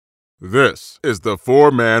This is the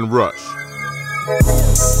Four-Man Rush.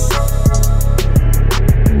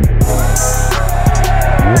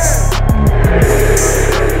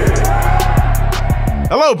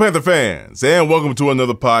 Hello, Panther fans, and welcome to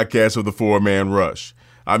another podcast of the Four-Man Rush.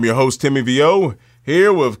 I'm your host, Timmy V.O.,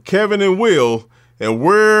 here with Kevin and Will, and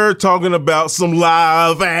we're talking about some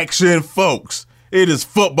live action, folks. It is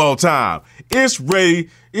football time. It's ready.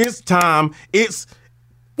 It's time. Let's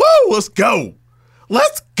go.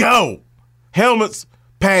 Let's go. Helmets,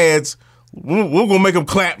 pads, we're going to make them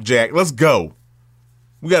clap, Jack. Let's go.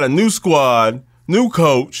 We got a new squad, new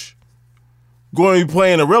coach, going to be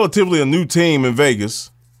playing a new team in Vegas,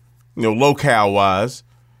 locale-wise.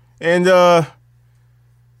 And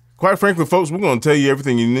quite frankly, folks, we're going to tell you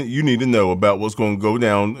everything you need to know about what's going to go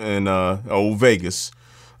down in old Vegas.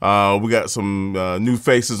 We got some new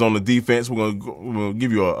faces on the defense. We're going to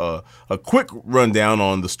give you a quick rundown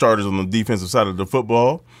on the starters on the defensive side of the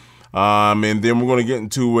football. And then we're going to get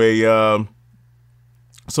into a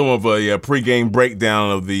pregame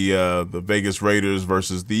breakdown of the Vegas Raiders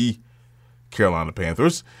versus the Carolina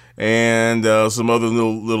Panthers, and some other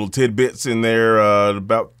little tidbits in there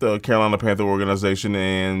about the Carolina Panther organization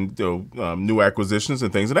and new acquisitions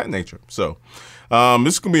and things of that nature. So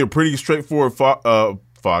this is going to be a pretty straightforward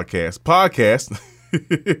podcast.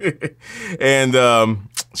 And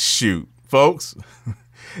shoot, folks,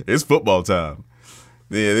 it's football time.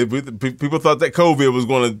 Yeah, people thought that COVID was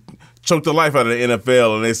going to choke the life out of the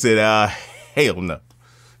NFL, and they said, hell no,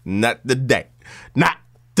 not today, not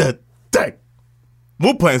today.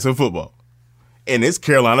 We're playing some football, and it's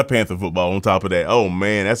Carolina Panther football on top of that. Oh,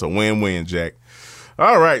 man, that's a win-win, Jack.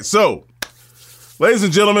 All right, so, ladies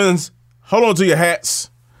and gentlemen, hold on to your hats.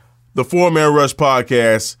 The Four-Man Rush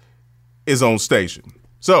podcast is on station.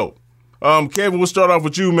 So, Kevin, we'll start off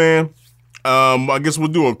with you, man. I guess we'll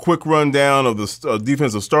do a quick rundown of the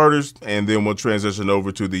defensive starters, and then we'll transition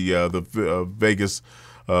over to the Vegas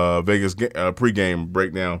pregame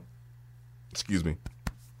breakdown. Excuse me,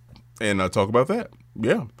 and talk about that.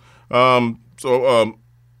 Yeah. So,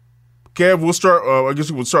 Kev, we'll start. I guess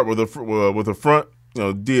we'll start with the front,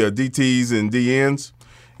 DTs and DNs,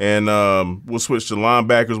 and we'll switch to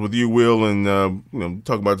linebackers with you, Will, and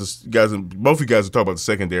talk about this guys. Both of you guys will talk about the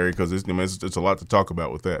secondary because it's a lot to talk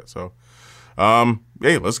about with that. So.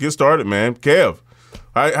 Hey, let's get started, man. Kev,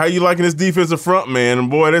 how you liking this defensive front, man?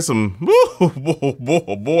 And boy, there's some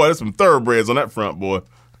there's some thoroughbreds on that front, boy.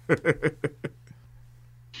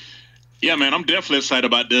 Yeah, man, I'm definitely excited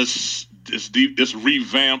about this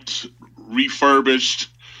revamped, refurbished,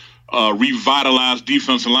 revitalized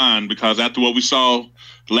defensive line, because after what we saw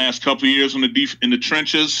the last couple of years in the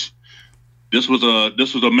trenches, this was a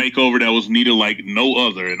makeover that was needed like no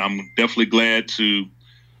other, and I'm definitely glad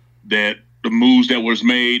that the moves that was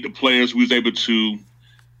made, the players we was able to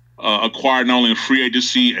acquire not only in free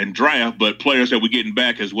agency and draft, but players that we're getting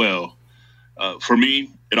back as well. For me,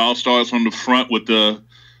 it all starts from the front with the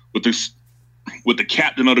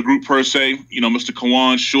captain of the group per se, Mr.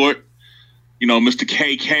 Kawan Short, Mr.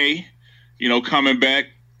 KK, coming back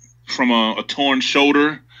from a torn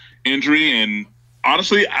shoulder injury, and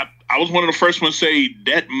honestly, I was one of the first ones to say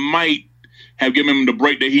that might have given him the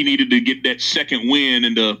break that he needed to get that second win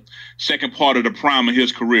in the second part of the prime of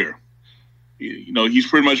his career. He's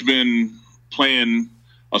pretty much been playing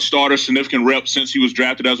a starter significant rep since he was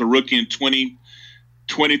drafted as a rookie in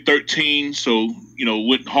 2013. So,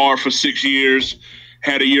 went hard for 6 years,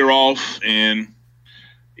 had a year off, and,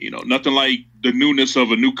 nothing like the newness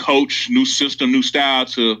of a new coach, new system, new style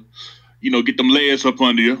to, get them legs up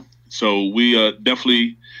under you. So we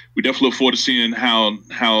definitely look forward to seeing how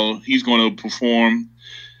he's going to perform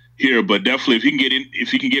here. But definitely, if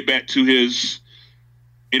he can get back to his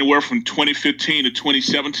anywhere from 2015 to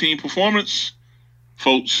 2017 performance,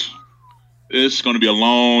 folks, it's going to be a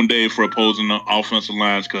long day for opposing offensive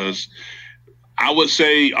lines, because I would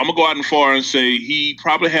say, I'm going to go out and far and say he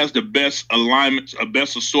probably has the best alignment, a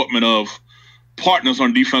best assortment of partners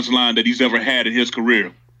on defensive line that he's ever had in his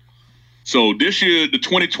career. So this year, the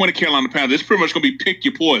 2020 Carolina Panthers, it's pretty much going to be pick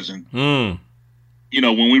your poison. When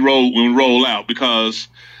we roll out, because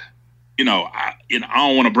I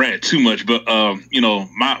don't want to brag too much, but my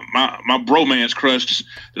bromance crush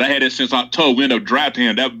that I had it since October, we ended up drafting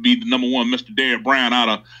him. That would be the number one, Mr. Derrick Brown out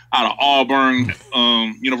of Auburn,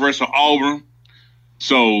 University of Auburn.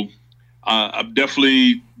 So I'm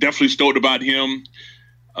definitely stoked about him.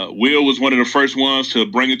 Will was one of the first ones to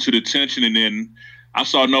bring it to the attention, and then I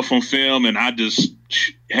saw enough on film, and I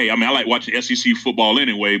like watching SEC football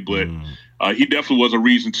anyway, but he definitely was a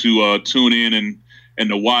reason to tune in and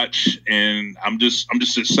to watch. And I'm just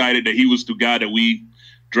excited that he was the guy that we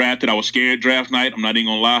drafted. I was scared draft night. I'm not even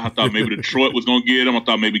gonna lie. I thought maybe Detroit was gonna get him. I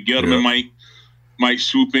thought maybe Gettleman might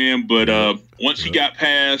swoop in. But once he got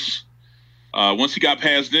past them, I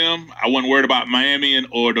wasn't worried about Miami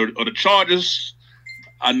or the Chargers.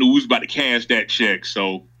 I knew we was about to cash that check.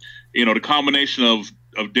 So, the combination of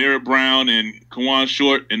Derrick Brown and Kawan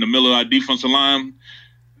Short in the middle of our defensive line,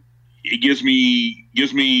 it gives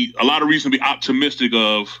me a lot of reason to be optimistic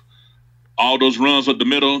of all those runs up the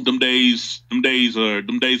middle. Them days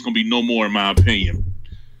gonna be no more, in my opinion.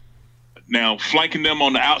 Now, flanking them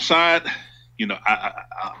on the outside,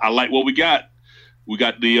 I like what we got. We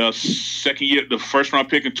got the the first round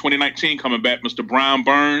pick in 2019 coming back, Mr. Brian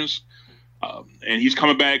Burns. And he's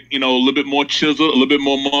coming back, a little bit more chiseled, a little bit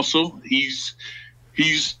more muscle. He's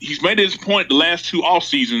made his point the last 2 off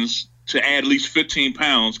seasons to add at least 15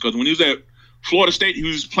 pounds, because when he was at Florida State, he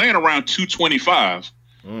was playing around 225.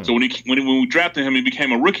 So when we drafted him, he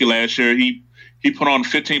became a rookie last year. He put on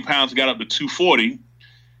 15 pounds and got up to 240.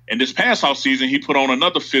 And this past off season, he put on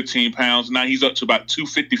another 15 pounds. Now he's up to about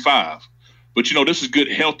 255. But this is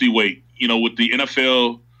good healthy weight. With the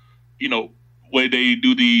NFL, way they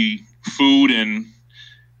do the food and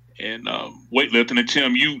weightlifting. And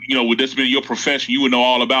Tim, with this being your profession, you would know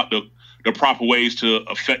all about the proper ways to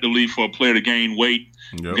effectively for a player to gain weight,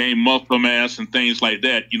 gain muscle mass, and things like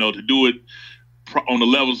that. To do it on the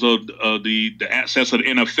levels of the access of the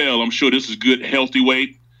NFL. I'm sure this is good healthy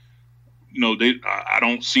weight. I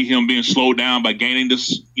don't see him being slowed down by gaining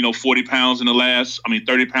this 30 pounds in the last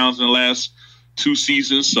 2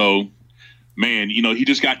 seasons. So, man, he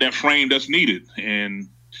just got that frame that's needed. And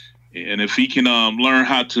if he can learn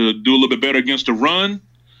how to do a little bit better against the run,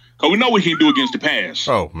 because we know what he can do against the pass.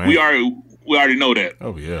 Oh, man. We already know that.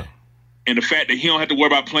 Oh, yeah. And the fact that he don't have to worry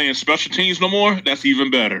about playing special teams no more, that's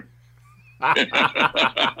even better.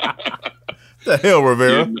 The hell,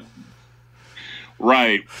 Rivera. Yeah.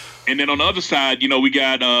 Right. And then on the other side, we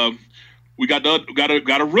got a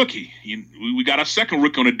rookie. We got a second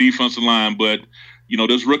rookie on the defensive line, but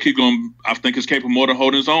this rookie I think is capable of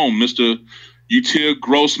holding his own. Mr. Util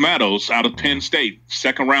Gross-Matos out of Penn State,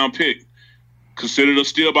 2nd round pick, considered a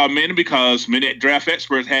steal by many because many draft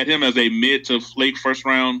experts had him as a mid to late 1st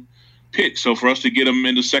round pick. So for us to get him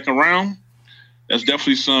in the 2nd round, that's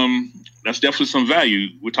definitely some value.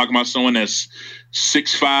 We're talking about someone that's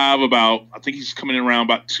 6'5", I think he's coming in around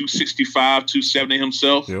about 265, 270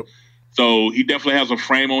 himself. Yep. So he definitely has a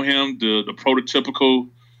frame on him, the prototypical,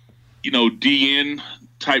 DN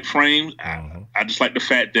type frame. I just like the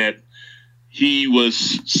fact that he was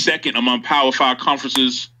 2nd among Power 5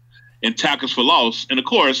 conferences in tackles for loss. And, of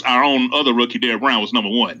course, our own other rookie, Derrick Brown, was number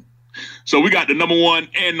 1. So we got the number 1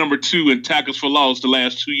 and number 2 in tackles for loss the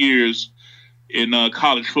last 2 years in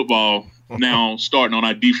college football, now starting on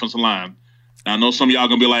our defensive line. Now, I know some of y'all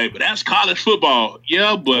going to be like, but that's college football.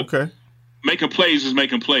 Yeah, but making plays is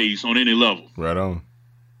making plays on any level. Right on.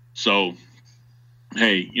 So,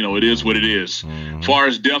 hey, it is what it is. As far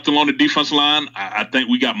as depth along the defensive line, I think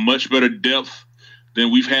we got much better depth than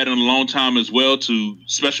we've had in a long time as well,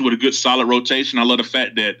 especially with a good solid rotation. I love the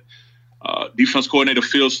fact that defense coordinator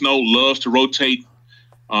Phil Snow loves to rotate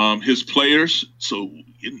his players. So,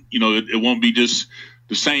 it won't be just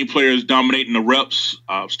the same players dominating the reps.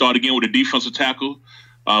 Start again with a defensive tackle.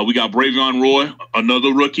 We got Bravion Roy,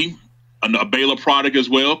 another rookie, a Baylor product as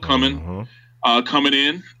well, coming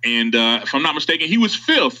in. And if I'm not mistaken, he was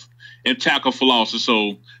 5th in tackle for losses.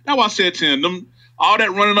 So that's why I said to him, all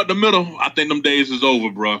that running up the middle, I think them days is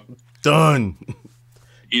over, bro. Done.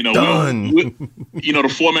 Done. The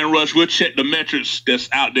 4-man rush, we'll check the metrics that's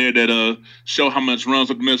out there that show how much runs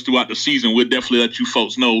up the middle throughout the season. We'll definitely let you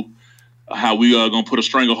folks know how we are going to put a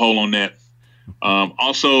stranglehold on that.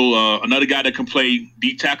 Also, another guy that can play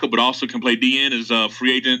D tackle but also can play DN is a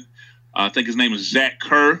free agent. I think his name is Zach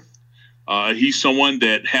Kerr. He's someone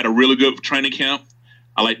that had a really good training camp.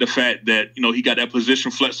 I like the fact that, he got that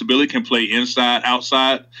position flexibility, can play inside,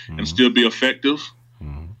 outside, and still be effective.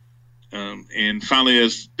 And finally,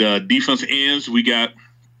 as the defense ends, we got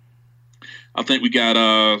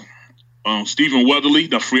Stephen Weatherly,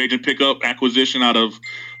 the free agent pickup acquisition out of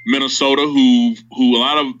Minnesota, who a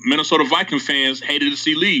lot of Minnesota Viking fans hated to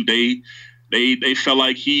see leave. They felt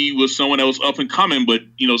like he was someone that was up and coming, but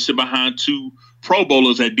sit behind 2 Pro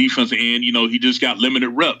Bowlers at defensive end. He just got limited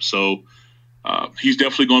reps, so he's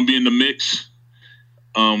definitely going to be in the mix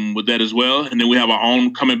with that as well. And then we have our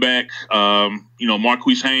own coming back,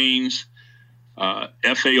 Marquise Haynes,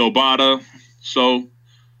 F.A. Obata. So,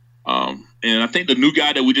 and I think the new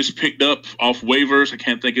guy that we just picked up off waivers, I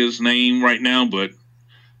can't think of his name right now, but,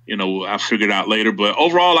 I'll figure it out later. But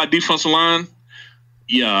overall, our defensive line,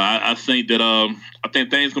 Yeah, I think that I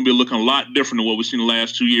think things gonna be looking a lot different than what we've seen the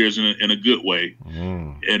last 2 years in a good way.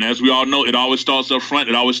 And as we all know, it always starts up front.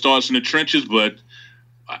 It always starts in the trenches. But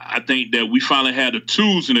I think that we finally had the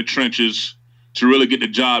tools in the trenches to really get the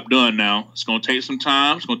job done. Now it's gonna take some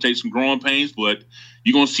time. It's gonna take some growing pains, but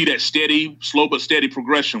you're gonna see that steady, slow but steady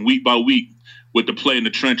progression week by week with the play in the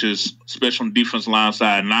trenches, especially on the defensive line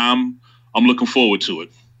side. And I'm looking forward to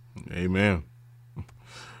it. Amen.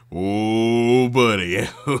 Oh, buddy.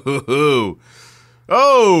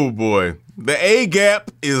 Oh, boy. The A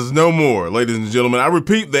gap is no more, ladies and gentlemen. I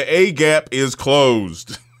repeat, the A gap is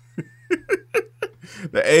closed.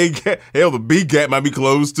 The A gap, hell, the B gap might be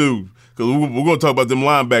closed too. Because we're going to talk about them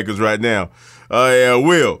linebackers right now. Yeah,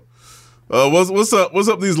 Will. What's up? What's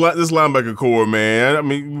up? This linebacker core, man. I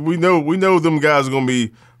mean, we know them guys are going to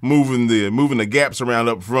be moving the gaps around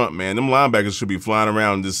up front, man. Them linebackers should be flying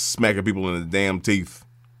around and just smacking people in the damn teeth.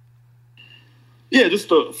 Yeah, just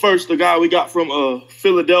the guy we got from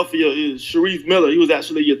Philadelphia is Sharif Miller. He was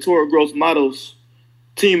actually Yatura Gross-Matos'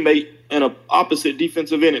 teammate and an opposite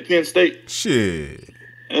defensive end at Penn State. Shit.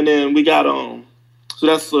 And then we got so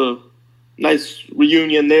that's a nice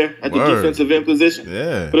reunion there at the defensive end position.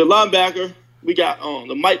 Yeah. But at linebacker, we got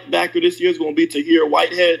the Mike backer this year is going to be Tahir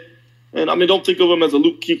Whitehead. And, I mean, don't think of him as a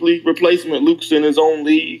Luke Kuechly replacement. Luke's in his own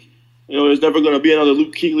league. You know, there's never going to be another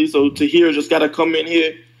Luke Kuechly. So Tahir just got to come in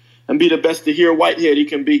here and be the best Tahir Whitehead he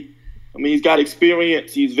can be. I mean, he's got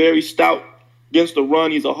experience. He's very stout against the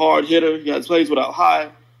run. He's a hard hitter. He plays with a high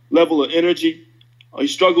level of energy. He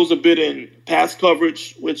struggles a bit in pass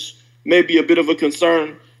coverage, which may be a bit of a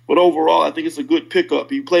concern. But overall, I think it's a good pickup.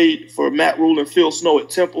 He played for Matt Rule and Phil Snow at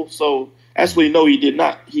Temple. So, actually, no, he did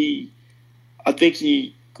not.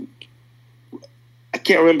 I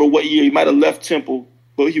can't remember what year. He might have left Temple,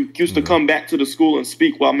 but he used to come back to the school and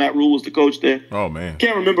speak while Matt Rule was the coach there. Oh, man.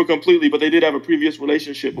 Can't remember completely, but they did have a previous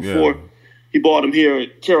relationship before he bought him here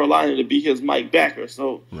at Carolina to be his Mike backer.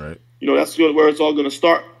 So, right. You know, that's where it's all going to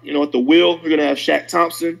start. You know, at the wheel, we're going to have Shaq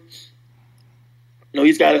Thompson. You know,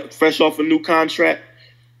 he's got fresh off a new contract,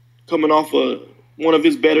 coming off one of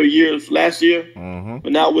his better years last year. Mm-hmm.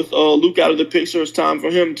 But now with Luke out of the picture, it's time for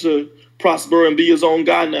him to prosper and be his own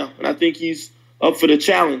guy now. And I think he's up for the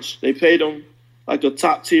challenge. They paid him like a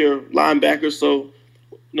top-tier linebacker, so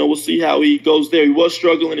you know, we'll see how he goes there. He was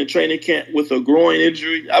struggling in training camp with a groin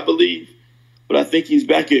injury, I believe, but I think he's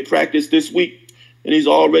back at practice this week, and he's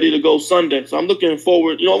all ready to go Sunday. So I'm looking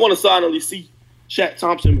forward. You know, I want to finally see Shaq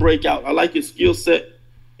Thompson break out. I like his skill set.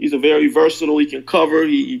 He's a very versatile. He can cover.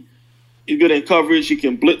 He's good in coverage. He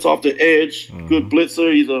can blitz off the edge. Mm-hmm. Good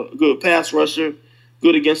blitzer. He's a good pass rusher.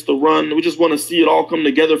 Good against the run. We just want to see it all come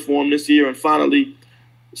together for him this year and finally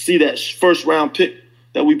see that first-round pick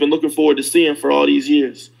that we've been looking forward to seeing for all these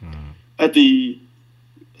years. Mm-hmm. At the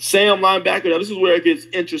Sam linebacker, now this is where it gets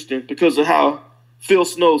interesting because of how Phil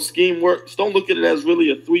Snow's scheme works. Don't look at it as really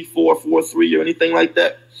a 3-4, 4-3 or anything like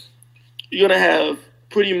that. You're going to have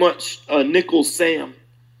pretty much a nickel Sam.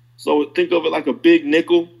 So think of it like a big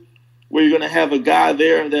nickel where you're going to have a guy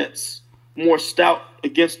there that's more stout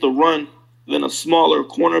against the run than a smaller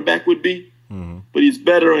cornerback would be. Mm-hmm. But he's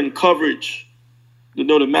better in coverage, you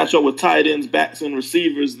know, to match up with tight ends, backs, and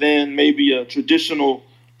receivers than maybe a traditional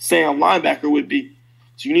Sam linebacker would be.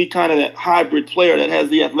 So you need kind of that hybrid player that has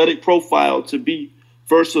the athletic profile to be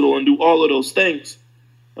versatile and do all of those things.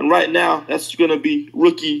 And right now, that's going to be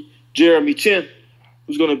rookie Jeremy Chin,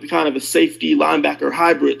 who's going to be kind of a safety linebacker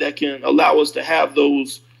hybrid that can allow us to have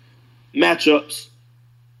those matchups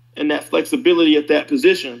and that flexibility at that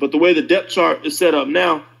position. But the way the depth chart is set up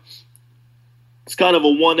now, it's kind of a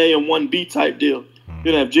 1A and 1B type deal. You're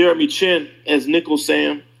going to have Jeremy Chin as nickel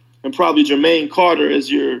Sam and probably Jermaine Carter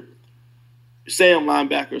as your Sam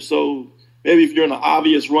linebacker. So maybe if you're in an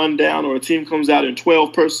obvious rundown or a team comes out in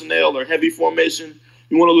 12 personnel or heavy formation,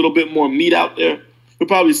 you want a little bit more meat out there, you'll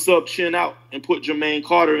probably sub Chin out and put Jermaine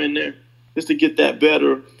Carter in there just to get that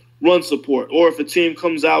better run support. Or if a team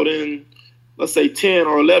comes out in, let's say, 10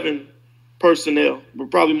 or 11 personnel, but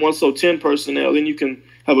probably more so 10 personnel, then you can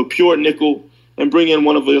have a pure nickel and bring in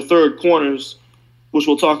one of your third corners, which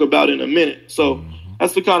we'll talk about in a minute. So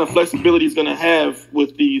that's the kind of flexibility he's going to have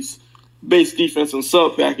with these base defense and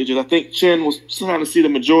sub packages. I think Chin was trying to see the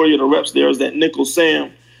majority of the reps there as that nickel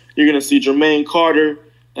Sam. You're going to see Jermaine Carter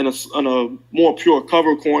and a more pure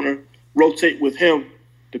cover corner rotate with him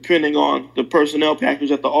depending on the personnel package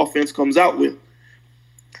that the offense comes out with.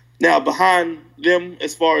 Now, behind them,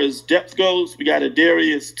 as far as depth goes, we got a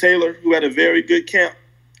Darius Taylor who had a very good camp.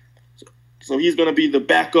 So he's going to be the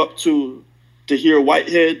backup to Tahir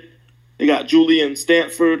Whitehead. They got Julian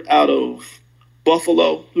Stanford out of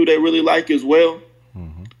Buffalo, who they really like as well.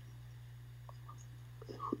 Mm-hmm.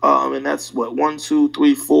 And that's what, 1, 2,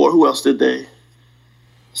 3, 4. Who else did they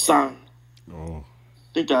sign? Oh,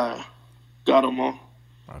 I think I got them all.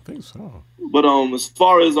 I think so. But as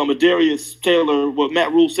far as Darius Taylor, what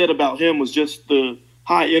Matt Rule said about him was just the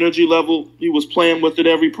high energy level. He was playing with it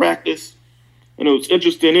every practice. And what's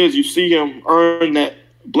interesting is you see him earn that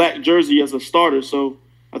black jersey as a starter. So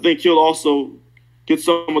I think he'll also get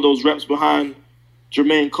some of those reps behind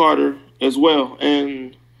Jermaine Carter as well.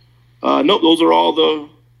 And nope, those are all the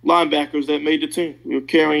linebackers that made the team. We're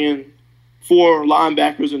carrying 4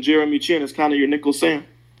 linebackers, and Jeremy Chin is kind of your nickel Sam.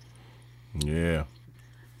 Yeah.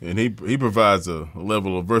 And he provides a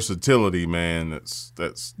level of versatility, man,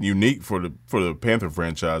 that's unique for the Panther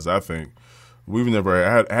franchise, I think. We've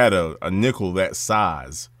never had a nickel that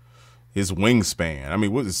size. His wingspan. I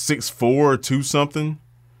mean, what is 6'4", 2 something?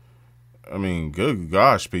 I mean, good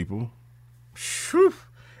gosh, people. Whew.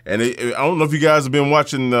 And I don't know if you guys have been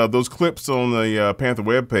watching those clips on the Panther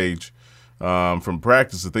webpage from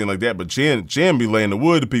practice and things like that, but Chin be laying the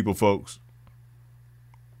wood to people, folks.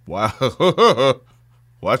 Wow.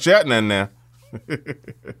 Watch out now.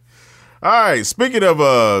 All right, speaking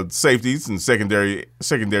of safeties and secondary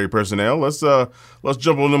personnel, let's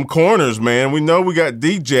jump on them corners, man. We know we got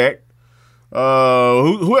D-Jack. Who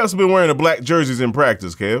else has been wearing the black jerseys in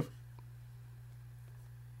practice, Kev?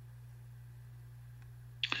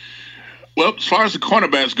 Well, as far as the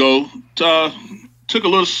cornerbacks go, took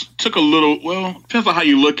a little. Well, depends on how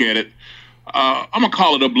you look at it. I'm gonna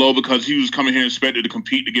call it a blow because he was coming here expected to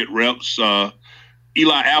compete to get reps.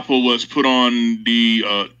 Eli Apple was put on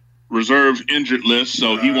the reserve injured list,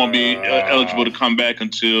 so he won't be eligible to come back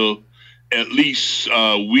until at least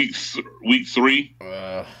week 3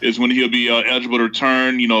 is when he'll be eligible to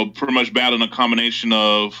return. You know, pretty much battling a combination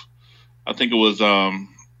of, I think it was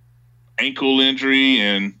ankle injury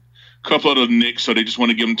and a couple other nicks, so they just want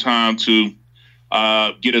to give him time to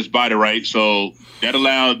get his body right. So that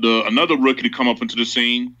allowed another rookie to come up into the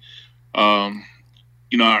scene.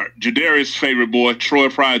 You know, our Jadarius' favorite boy, Troy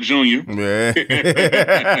Pryor Jr. Yeah.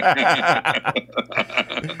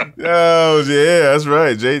 Oh, yeah, that's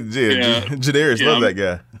right. Jadarius, love that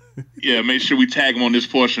guy. Yeah, make sure we tag him on this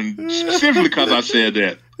portion specifically because I said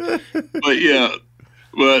that.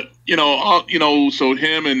 But so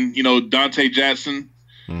him and Dante Jackson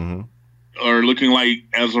are looking like,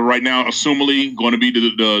 as of right now, assumably going to be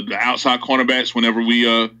the outside cornerbacks whenever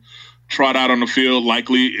we trot out on the field.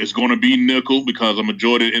 Likely it's going to be nickel because a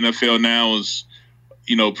majority of the NFL now is,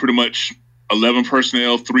 pretty much 11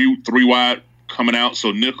 personnel, three wide coming out.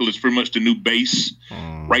 So nickel is pretty much the new base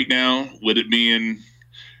right now, with it being,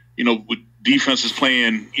 with defenses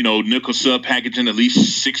playing, nickel sub packaging at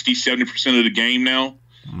least 60-70% of the game now.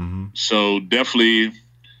 So definitely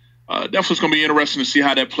it's going to be interesting to see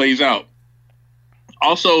how that plays out.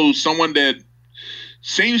 Also, someone that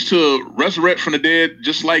seems to resurrect from the dead,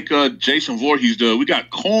 just like Jason Voorhees does. We got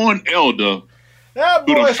Corn Elder,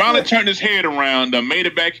 who done finally turned his head around, made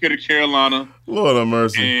it back here to Carolina. Lord have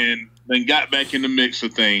mercy. And then got back in the mix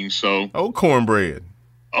of things. So cornbread.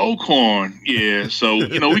 Corn, yeah. So,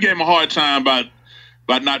 we gave him a hard time about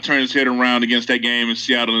not turning his head around against that game in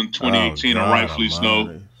Seattle in 2018, and rightfully so.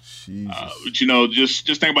 But, just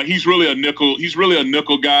think about it. He's really a nickel. He's really a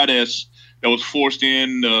nickel guy that was forced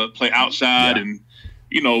in to play outside, and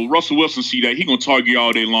Russell Wilson see that he gonna target you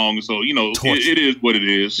all day long. So it is what it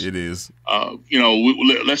is. It is.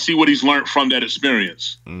 Let's see what he's learned from that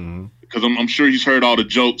experience, because I'm sure he's heard all the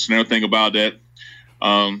jokes and everything about that.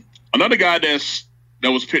 Another guy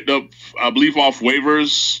that was picked up, I believe, off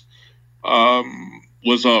waivers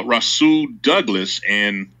was Rasul Douglas,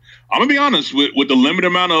 and I'm gonna be honest, with the limited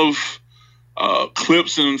amount of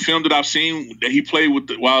clips and film that I've seen that he played with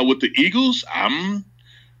the Eagles,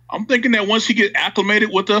 I'm thinking that once he get acclimated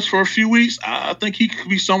with us for a few weeks, I think he could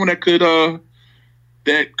be someone that could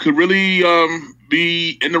really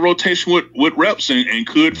be in the rotation with reps and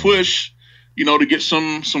could push, to get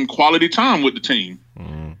some quality time with the team.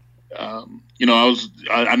 I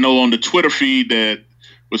know on the Twitter feed that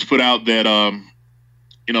was put out that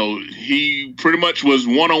he pretty much was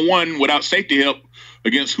 1-on-1 without safety help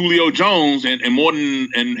against Julio Jones and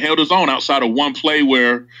held his own outside of one play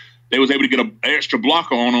where they was able to get an extra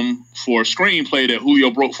blocker on him for a screen play that Julio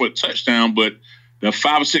broke for a touchdown. But the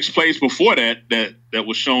 5 or 6 plays before that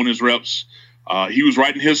was showing his reps, he was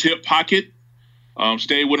right in his hip pocket,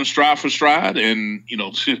 stayed with him stride for stride. And,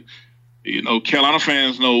 Carolina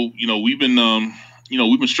fans know, we've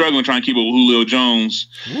been struggling trying to keep up with Julio Jones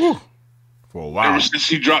for a while. Ever since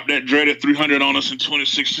he dropped that dreaded 300 on us in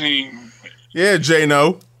 2016. Yeah,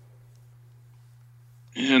 J-No.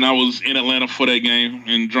 And I was in Atlanta for that game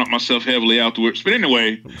and drunk myself heavily afterwards. But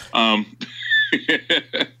anyway,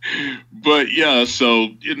 But yeah, so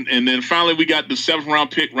and then finally we got the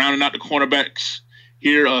 7th-round pick rounding out the cornerbacks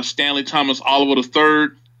here. Stanley Thomas Oliver III.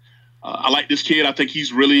 I like this kid. I think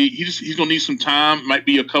he's gonna need some time. Might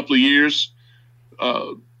be a couple of years,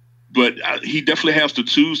 but he definitely has the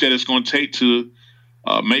tools that it's going to take to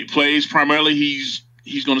make plays. Primarily, he's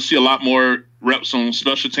going to see a lot more reps on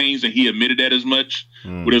special teams, and he admitted that as much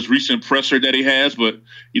with his recent presser that he has. But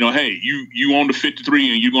hey, you on the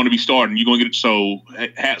 53 and you're going to be starting. You're going to get it. So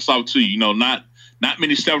hats off to you. Not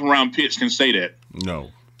many 7th-round picks can say that. No.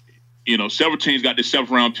 Several teams got their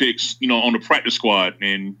 7th-round picks, on the practice squad,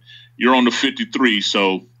 and you're on the 53.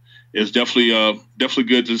 So it's definitely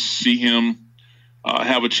good to see him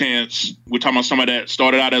have a chance. We're talking about somebody that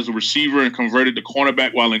started out as a receiver and converted to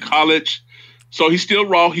cornerback while in college. So he's still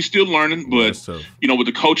raw. He's still learning. But, with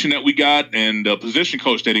the coaching that we got and the position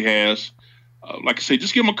coach that he has, like I say,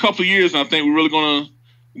 just give him a couple of years, and I think we're really going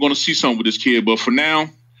to see something with this kid. But for now,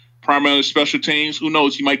 primarily special teams. Who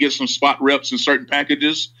knows? He might get some spot reps in certain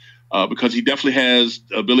packages because he definitely has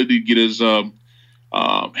the ability to get his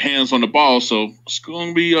hands on the ball. So it's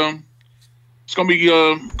going to be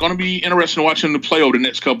interesting watching him play over the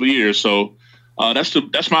next couple of years. So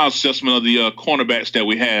that's my assessment of the cornerbacks that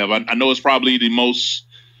we have. I know it's probably the most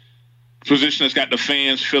position that's got the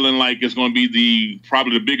fans feeling like it's going to be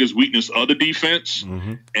probably the biggest weakness of the defense.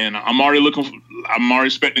 Mm-hmm. And I'm already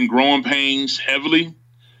expecting growing pains heavily.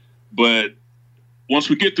 But once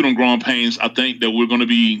we get through them growing pains, I think that we're going to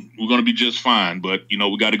be just fine. But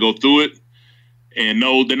we got to go through it. And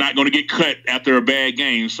no, they're not going to get cut after a bad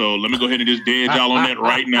game. So let me go ahead and just dead y'all on that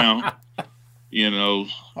right now.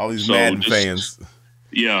 All these Madden fans.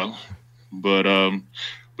 Yeah, but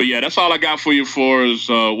yeah, that's all I got for you for is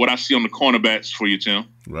what I see on the cornerbacks for you, Tim.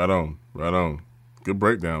 Right on. Good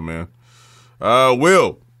breakdown, man.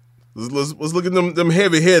 Will, let's look at them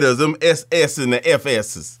heavy hitters, them SS and the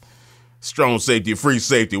FSs. Strong safety, free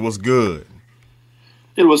safety. What's good?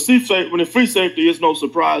 It was when the free safety, it's no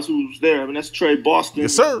surprise who's there. I mean, that's Trey Boston.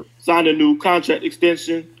 Yes, sir. Signed a new contract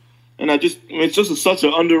extension, and it's just such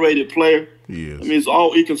an underrated player. He is. I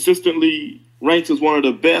mean, he consistently ranks as one of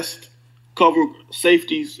the best cover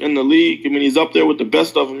safeties in the league. I mean, he's up there with the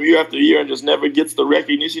best of them year after year, and just never gets the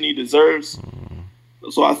recognition he deserves.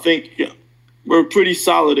 So I think we're pretty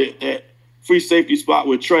solid at free safety spot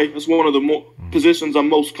with Trey. It's one of the positions I'm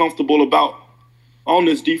most comfortable about on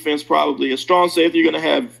this defense, probably. A strong safety, you're going to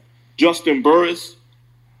have Justin Burris.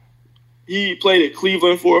 He played at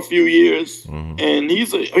Cleveland for a few years, and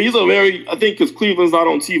he's a very, I think because Cleveland's not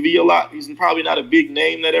on TV a lot, he's probably not a big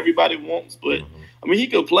name that everybody wants, but, I mean, he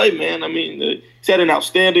could play, man. I mean, he's had an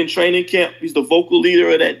outstanding training camp. He's the vocal leader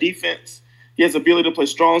of that defense. He has the ability to play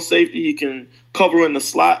strong safety. He can cover in the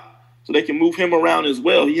slot, so they can move him around as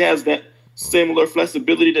well. He has that similar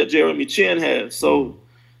flexibility that Jeremy Chin has. So,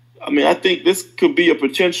 I mean, I think this could be a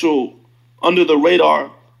potential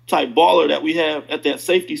under-the-radar type baller that we have at that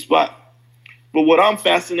safety spot. But what I'm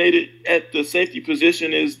fascinated at the safety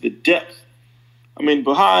position is the depth. I mean,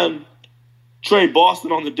 behind Trey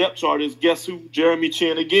Boston on the depth chart is, guess who? Jeremy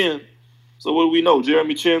Chin again. So what do we know?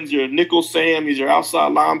 Jeremy Chin's your nickel Sam. He's your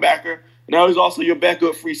outside linebacker. Now he's also your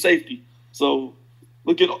backup free safety. So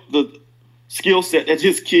look at the skill set that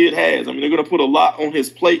his kid has. I mean, they're going to put a lot on his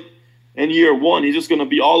plate in year one. He's just going to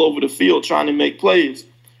be all over the field trying to make plays.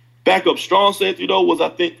 Backup strong safety, though, was, I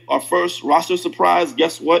think, our first roster surprise.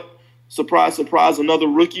 Guess what? Surprise, surprise, another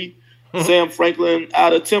rookie, Sam Franklin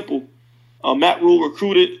out of Temple. Matt Rule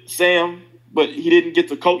recruited Sam, but he didn't get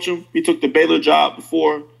to coach him. He took the Baylor job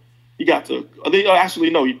before he got to –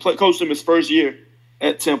 he coached him his first year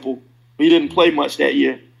at Temple. He didn't play much that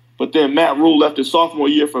year. But then Matt Rule left his sophomore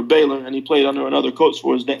year for Baylor, and he played under another coach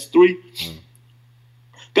for his next three.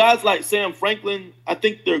 Guys like Sam Franklin, I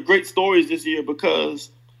think they're great stories this year because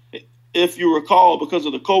if you recall, because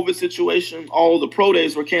of the COVID situation, all the pro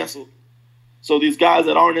days were canceled. So these guys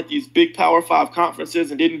that aren't at these big Power 5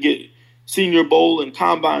 conferences and didn't get Senior Bowl and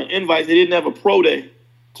Combine invites, they didn't have a pro day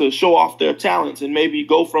to show off their talents and maybe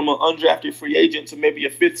go from an undrafted free agent to maybe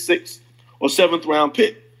a 5th, 6th, or 7th round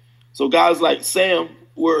pick. So guys like Sam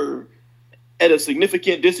were at a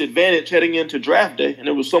significant disadvantage heading into draft day, and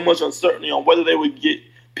there was so much uncertainty on whether they would get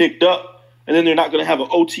picked up, and then they're not going to have an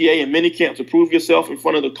OTA and minicamp to prove yourself in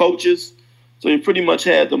front of the coaches. So you pretty much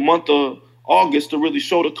had the month of August to really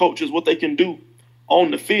show the coaches what they can do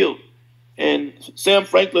on the field. And Sam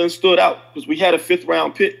Franklin stood out because we had a 5th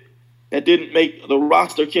round pick that didn't make the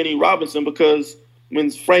roster, Kenny Robinson, because when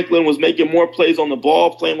Franklin was making more plays on the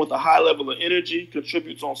ball, playing with a high level of energy,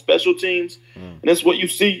 contributes on special teams. And that's what you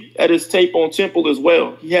see at his tape on Temple as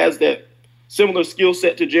well. He has that similar skill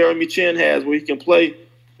set to Jeremy Chin has, where he can play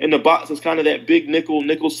in the box is kind of that big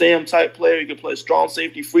nickel Sam type player. He can play strong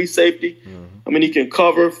safety, free safety. Mm-hmm. I mean, he can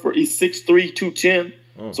cover he's 6'3",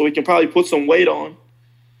 210, so he can probably put some weight on.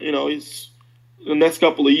 He's the next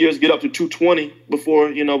couple of years get up to 220 before,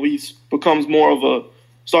 he becomes more of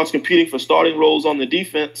starts competing for starting roles on the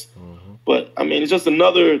defense. Mm-hmm. But, I mean, it's just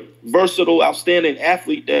another versatile, outstanding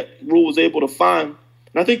athlete that Rule was able to find.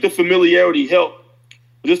 And I think the familiarity helped.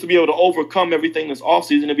 Just to be able to overcome everything this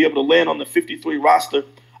offseason and be able to land on the 53 roster,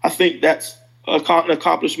 I think that's an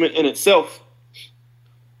accomplishment in itself.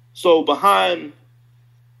 So at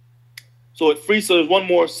free, so there's one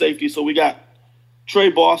more safety. So we got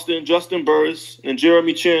Trey Boston, Justin Burris, and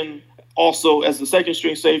Jeremy Chin also as the second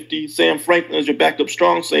string safety. Sam Franklin as your backup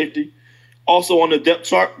strong safety. Also on the depth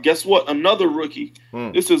chart, guess what? Another rookie.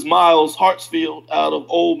 This is Miles Hartsfield out of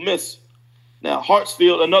Ole Miss. Now,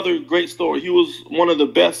 Hartsfield, another great story. He was one of the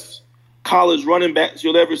best college running backs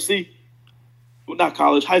you'll ever see. Well, not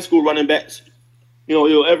college, high school running backs,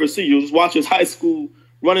 you'll ever see. You'll just watch his high school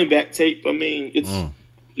running back tape. I mean, it's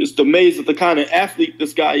just amazing at the kind of athlete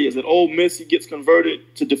this guy is. At Ole Miss, he gets converted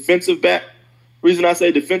to defensive back. The reason I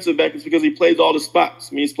say defensive back is because he plays all the spots.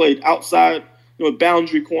 I mean, he's played outside,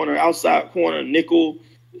 boundary corner, outside corner, nickel,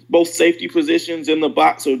 both safety positions in the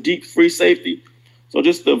box or deep free safety. So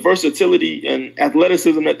just the versatility and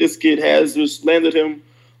athleticism that this kid has just landed him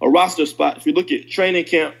a roster spot. If you look at training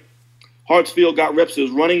camp, Hartsfield got reps as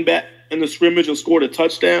running back in the scrimmage and scored a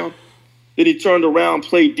touchdown. Then he turned around,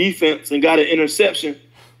 played defense, and got an interception,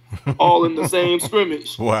 all in the same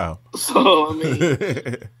scrimmage. Wow. So, I mean,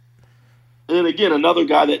 and then again, another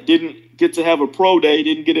guy that didn't get to have a pro day,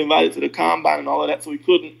 didn't get invited to the combine and all of that, so he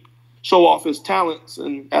couldn't show off his talents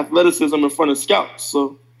and athleticism in front of scouts.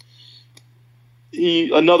 So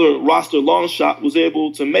another roster long shot, was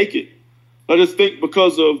able to make it. I just think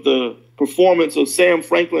because of the performance of Sam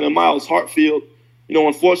Franklin and Miles Hartsfield,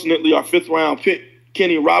 unfortunately our 5th round pick,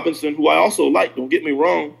 Kenny Robinson, who I also like, don't get me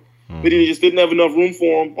wrong, but he just didn't have enough room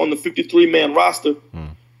for him on the 53-man roster.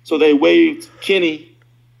 So they waived Kenny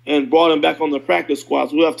and brought him back on the practice squad.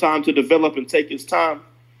 So we'll have time to develop and take his time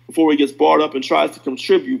before he gets brought up and tries to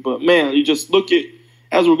contribute. But, man, you just look at,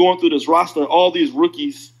 as we're going through this roster, all these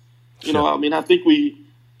rookies. I mean, I think we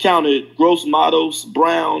counted Gross Matos,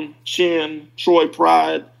 Brown, Chin, Troy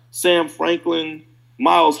Pride, Sam Franklin,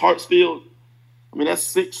 Miles Hartsfield. I mean, that's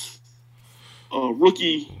 6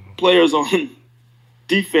 rookie players on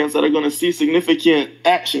defense that are going to see significant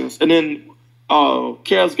actions. And then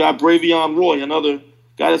Cavs got Bravion Roy, another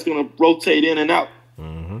guy that's going to rotate in and out.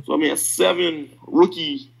 Mm-hmm. So, I mean, that's 7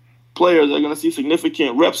 rookie players that are going to see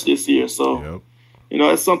significant reps this year. So, yep.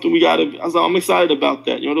 That's something I'm excited about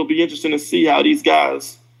that. It'll be interesting to see how these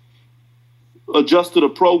guys adjust to the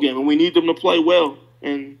pro game. And we need them to play well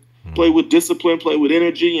and play with discipline, play with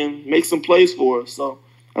energy, and make some plays for us. So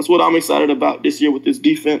that's what I'm excited about this year with this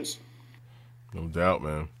defense. No doubt,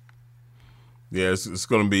 man. Yeah, it's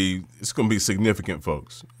going to be significant,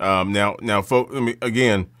 folks. Now, folks.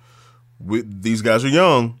 These guys are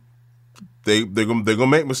young. They're gonna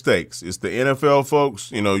make mistakes. It's the NFL,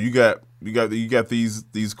 folks. You got these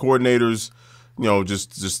coordinators,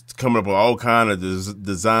 just coming up with all kind of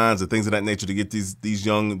designs and things of that nature to get these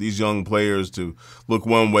young players to look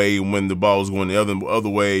one way when the ball is going the other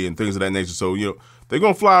way and things of that nature. So they're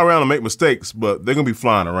gonna fly around and make mistakes, but they're gonna be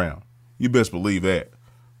flying around. You best believe that.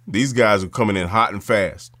 These guys are coming in hot and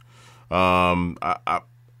fast. I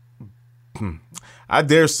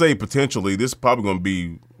dare say potentially this is probably gonna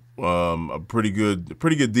be a pretty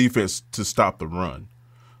good defense to stop the run.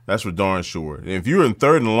 That's for darn sure. And if you're in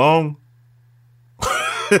 3rd and long,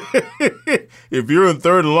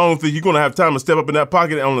 think you're going to have time to step up in that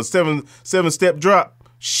pocket on a 7-step drop.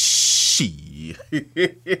 Shit.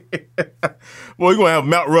 Boy, you're going to have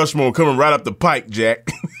Mount Rushmore coming right up the pike,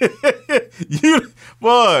 Jack.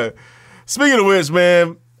 Boy, speaking of which,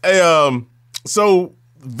 man, so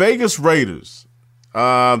Vegas Raiders,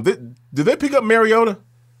 did they pick up Mariota?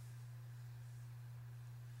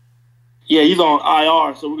 Yeah, he's on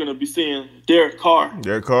IR, so we're gonna be seeing Derek Carr.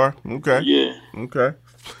 Derek Carr, okay. Yeah. Okay.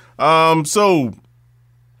 So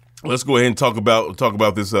let's go ahead and talk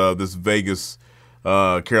about this Vegas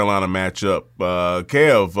Carolina matchup.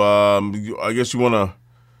 Kev, I guess you want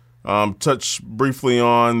to touch briefly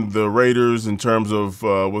on the Raiders in terms of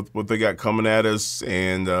what they got coming at us,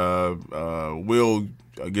 and Will,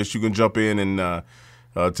 I guess you can jump in and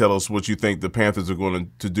tell us what you think the Panthers are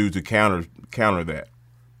going to do to counter that.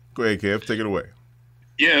 Go ahead, Kev. Take it away.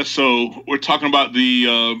 Yeah, so we're talking about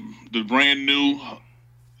the brand new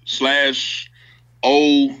 /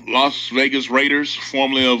 old Las Vegas Raiders,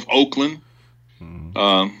 formerly of Oakland.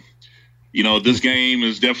 Mm-hmm. This game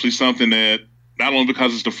is definitely something that not only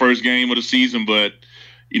because it's the first game of the season, but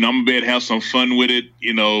I'm gonna be able to have some fun with it,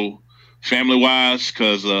 family wise,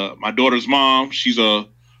 because my daughter's mom, she's a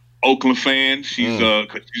Oakland fan. She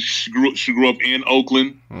grew up in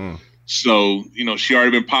Oakland. So, she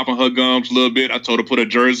already been popping her gums a little bit. I told her put a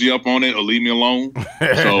jersey up on it or leave me alone.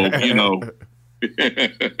 So,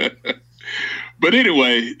 But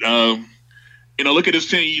anyway, look at this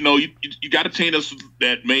team. You got a team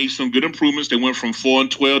that made some good improvements. They went from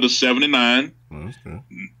 4-12 to 7-9. Okay.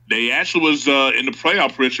 They actually was in the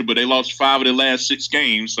playoff picture, but they lost 5 of their last 6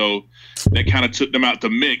 games. So that kind of took them out the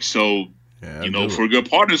mix. So, for a good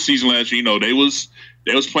part of the season last year, they was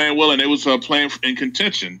playing well and they was playing in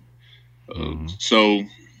contention. So,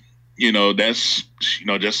 that's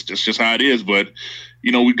just how it is. But,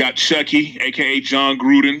 we've got Chucky, aka John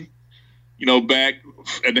Gruden, back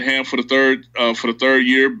at the hand for the third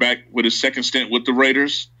year, back with his second stint with the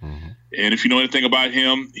Raiders. And if you know anything about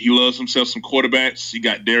him, he loves himself some quarterbacks. He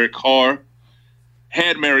got Derek Carr,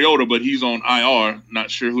 had Mariota, but he's on IR.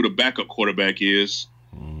 Not sure who the backup quarterback is.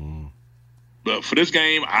 But for this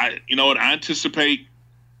game, I anticipate,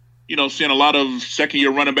 seeing a lot of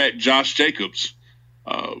second-year running back Josh Jacobs,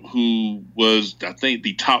 who was, I think,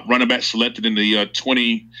 the top running back selected in the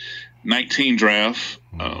 2019 draft.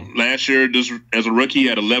 Last year, just as a rookie, he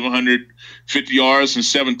had 1,150 yards and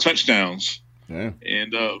 7 touchdowns. Yeah.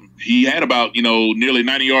 And he had about, nearly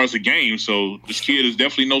 90 yards a game. So this kid is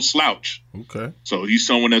definitely no slouch. Okay. So he's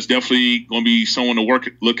someone that's definitely going to be someone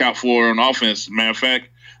to look out for on offense. Matter of fact,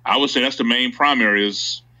 I would say that's the main primary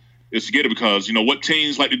is to get it because, what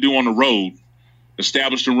teams like to do on the road,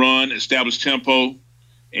 establish the run, establish tempo,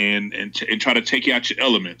 and try to take you out your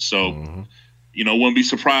element. So, wouldn't be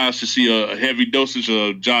surprised to see a heavy dosage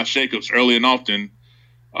of Josh Jacobs early and often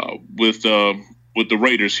with the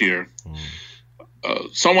Raiders here.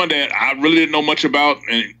 Someone that I really didn't know much about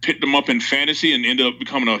and picked them up in fantasy and ended up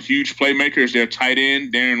becoming a huge playmaker is their tight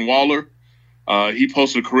end, Darren Waller. He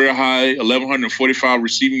posted a career-high 1,145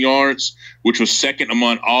 receiving yards, which was second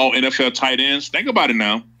among all NFL tight ends. Think about it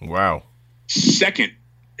now. Wow. Second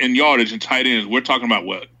in yardage and tight ends. We're talking about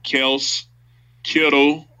what? Kels,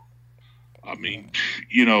 Kittle. I mean,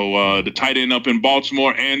 the tight end up in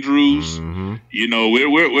Baltimore, Andrews.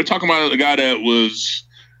 We're talking about a guy that was,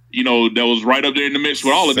 that was right up there in the mix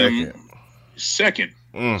with all of them. Second.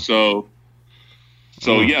 So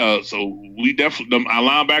we definitely, our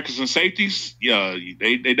linebackers and safeties,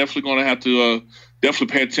 they definitely going to have to definitely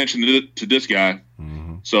pay attention to this guy.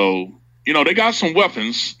 So, they got some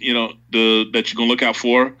weapons, that you're going to look out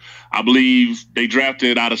for. I believe they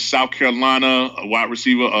drafted out of South Carolina a wide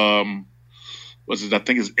receiver. I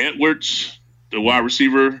think it's Edwards, the wide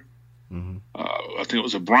receiver. I think it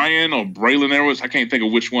was a Brian or Braylon Edwards. I can't think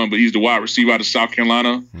of which one, but he's the wide receiver out of South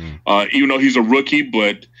Carolina. Even though he's a rookie,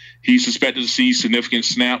 but he's suspected to see significant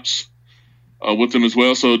snaps with them as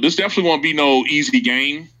well. So this definitely won't be no easy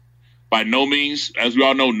game by no means. As we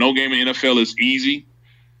all know, no game in NFL is easy.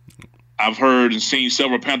 I've heard and seen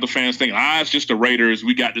several Panther fans think, it's just the Raiders.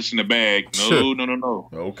 We got this in the bag. No.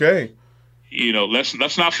 Okay.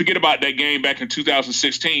 Let's not forget about that game back in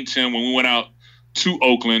 2016, Tim, when we went out to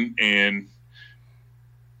Oakland and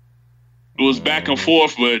it was back and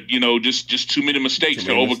forth, but just too many mistakes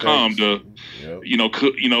to overcome.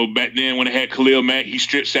 Back then when they had Khalil Mack, he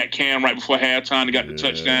strip sacked Cam right before halftime and got the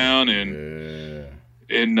touchdown, and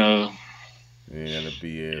the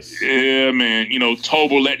BS. Yeah, man.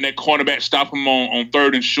 Tobel letting that cornerback stop him on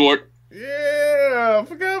 3rd and short. Yeah, I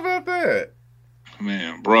forgot about that.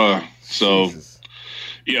 Man, bruh. So. Jesus.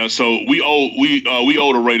 Yeah, so we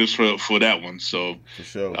owe the Raiders for that one. So for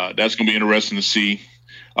sure. That's gonna be interesting to see.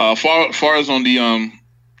 Far as on the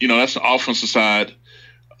that's the offensive side,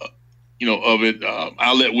 of it.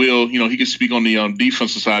 I'll let Will, he can speak on the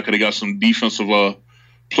defensive side because they got some defensive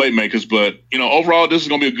playmakers. But overall, this is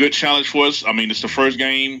gonna be a good challenge for us. I mean, it's the first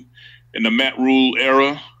game in the Matt Rule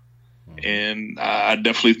era, and I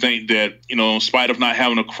definitely think that in spite of not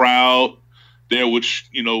having a crowd there, which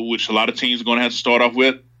a lot of teams are going to have to start off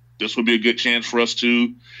with, this would be a good chance for us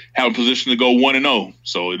to have a position to go 1-0.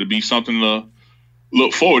 So it'll be something to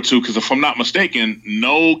look forward to, because if I'm not mistaken,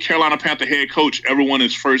 no Carolina Panther head coach ever won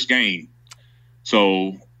his first game.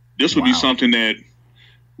 So this would be something that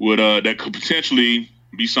would that could potentially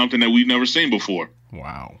be something that we've never seen before.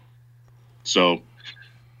 Wow. So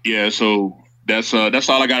so that's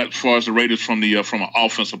all I got as far as the Raiders from an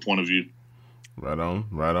offensive point of view. Right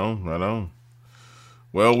on.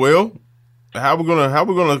 Well, Will, how we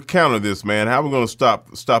gonna counter this, man? How we gonna stop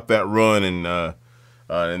that run and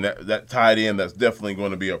that tight end? That's definitely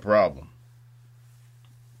going to be a problem.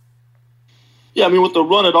 Yeah, I mean, with the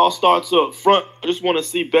run, it all starts up front. I just want to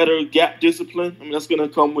see better gap discipline. I mean, that's going to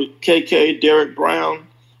come with KK, Derek Brown,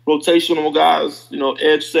 rotational guys.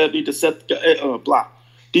 Edge set need to set the block.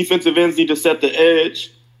 Defensive ends need to set the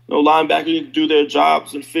edge. Linebackers need to do their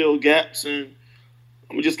jobs and fill gaps. And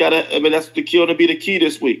we just gotta. I mean, that's going to be the key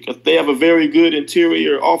this week. They have a very good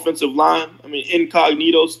interior offensive line. I mean,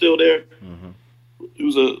 Incognito's still there.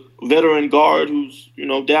 Who's a veteran guard who's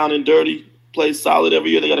down and dirty, plays solid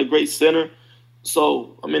every year. They got a great center.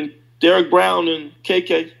 So, I mean, Derek Brown and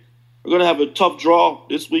KK are going to have a tough draw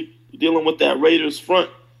this week dealing with that Raiders front.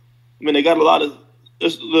 I mean, they got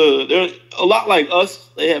they're a lot like us.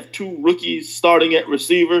 They have two rookies starting at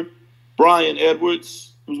receiver, Brian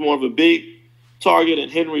Edwards, who's more of a big target,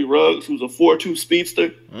 and Henry Ruggs, who's a 4.2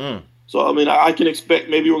 speedster. So, I mean, I can expect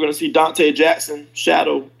maybe we're going to see Dante Jackson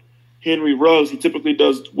shadow Henry Ruggs. He typically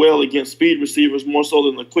does well against speed receivers more so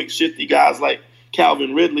than the quick, shifty guys like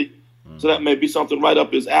Calvin Ridley. So that may be something right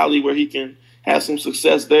up his alley where he can have some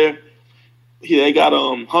success there. They got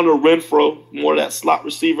Hunter Renfrow, more of that slot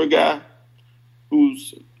receiver guy,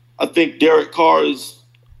 who's I think Derek Carr is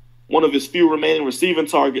one of his few remaining receiving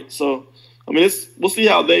targets. So, I mean, we'll see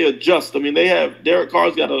how they adjust. I mean, Derek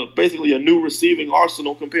Carr's got basically a new receiving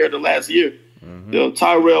arsenal compared to last year.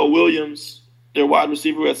 Tyrell Williams, their wide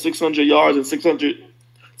receiver who had 600 yards and 600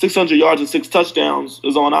 yards and 6 touchdowns,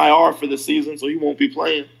 is on IR for this season, so he won't be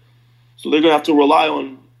playing. So they're going to have to rely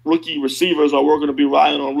on rookie receivers, or we're going to be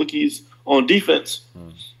relying on rookies on defense.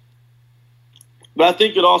 But I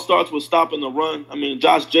think it all starts with stopping the run. I mean,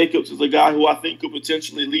 Josh Jacobs is a guy who I think could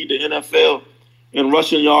potentially lead the NFL in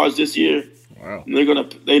rushing yards this year. Wow.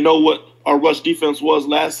 And they know what our rush defense was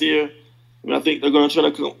last year. I mean, I think they're going to try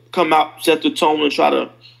to come out, set the tone, and try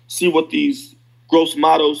to see what these Gross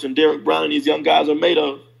Matos and Derek Brown and these young guys are made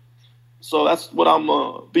of. So that's what I'm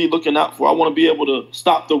be looking out for. I want to be able to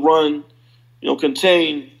stop the run,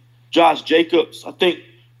 contain Josh Jacobs. I think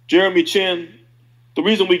Jeremy Chin, the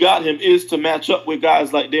reason we got him is to match up with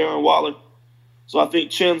guys like Darren Waller. So I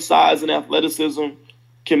think Chin's size and athleticism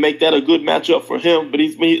can make that a good matchup for him. But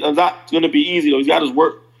he's not going to be easy, though. He's got his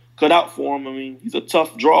work cut out for him. I mean, he's a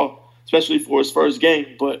tough draw, especially for his first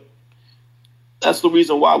game. But that's the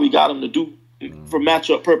reason why we got him to do for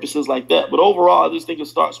matchup purposes like that. But overall, I just think it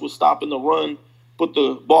starts with stopping the run, put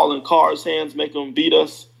the ball in Carr's hands, make them beat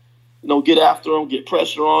us, get after them, get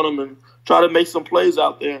pressure on them, and try to make some plays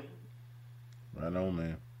out there. Right on,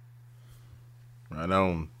 man. Right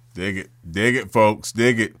on. Dig it, folks.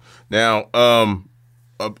 Dig it. Now,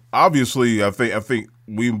 obviously, I think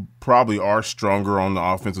we probably are stronger on the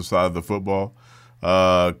offensive side of the football.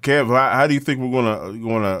 Kev, how do you think we're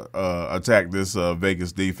gonna attack this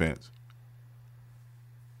Vegas defense?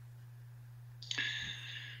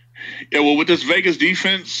 Yeah, well, with this Vegas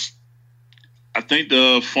defense, I think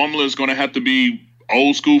the formula is going to have to be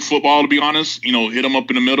old school football, to be honest. Hit them up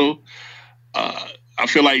in the middle. I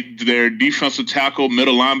feel like their defensive tackle,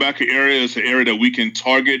 middle linebacker area is the area that we can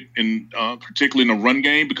target, particularly in the run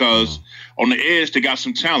game, because on the edge, they got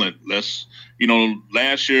some talent. Last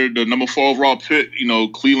year, the number 4 overall pick,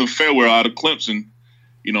 Cleveland Fairweather out of Clemson,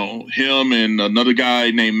 him and another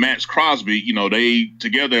guy named Max Crosby, they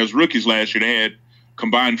together as rookies last year, they had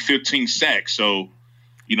combined 15 sacks. So,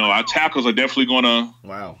 our tackles are definitely going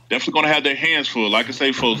to have their hands full. Like I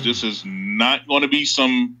say, folks, this is not going to be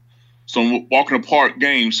some walking apart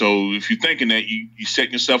game. So if you're thinking that, you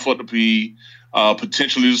set yourself up to be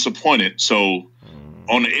potentially disappointed. So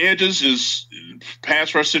on the edges,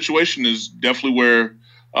 pass rush situation is definitely where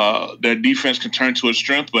their defense can turn to its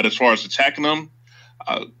strength. But as far as attacking them,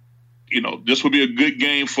 this would be a good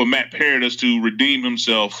game for Matt Paradis to redeem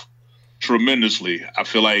himself tremendously. I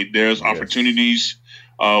feel like there's opportunities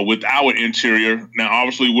with our interior. Now,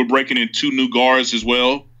 obviously, we're breaking in 2 new guards as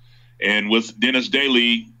well. And with Dennis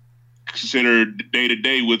Daly considered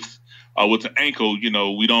day-to-day with the ankle,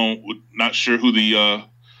 we're not sure who the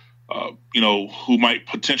who might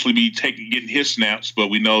potentially be getting his snaps, but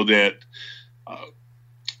we know that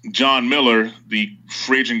John Miller, the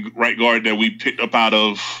free agent right guard that we picked up out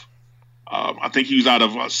of, I think he was out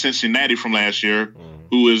of Cincinnati from last year,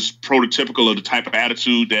 who is prototypical of the type of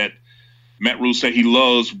attitude that Matt Rule said he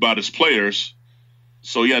loves about his players.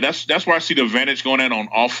 So, yeah, that's where I see the advantage going on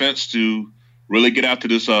offense to really get after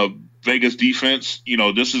this Vegas defense.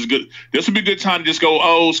 This is good. This would be a good time to just go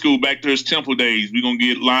old school back to his Temple days. We're going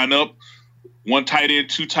to get lined up, 1 tight end,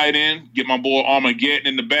 2 tight end, get my boy Armageddon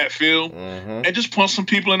in the backfield, and just punch some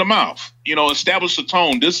people in the mouth. Establish a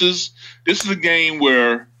tone. This is a game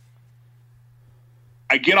where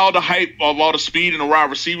I get all the hype of all the speed and the wide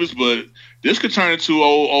receivers, but this could turn into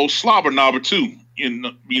old slobber knobber too,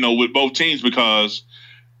 with both teams, because,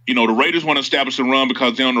 the Raiders want to establish a run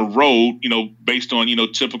because they're on the road, based on,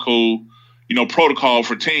 typical, protocol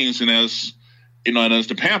for teams. And as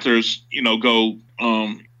the Panthers, go,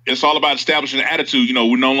 it's all about establishing an attitude.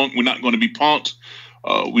 We're not going to be punked.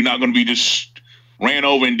 We're not going to be just ran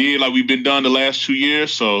over and did like we've been done the last 2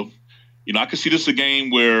 years. So, I can see this a game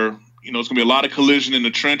where, it's going to be a lot of collision in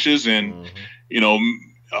the trenches. And,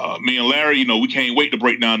 me and Larry, we can't wait to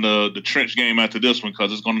break down the trench game after this one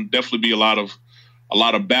because it's going to definitely be a lot of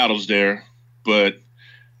battles there. But,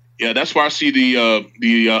 yeah, that's where I see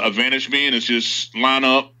the advantage being is just line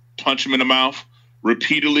up, punch them in the mouth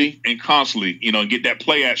repeatedly and constantly, and get that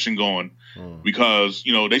play action going. Because,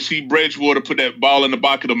 they see Bridgewater put that ball in the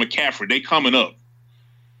bucket of McCaffrey. They coming up.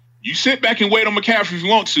 You sit back and wait on McCaffrey if you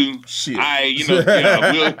want to. Shit. Okay,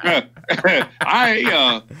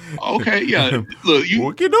 yeah. Look, you.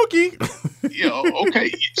 Okie dokie. Yeah,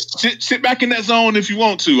 okay. Sit back in that zone if you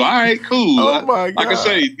want to. All right, cool. Oh my God. Like I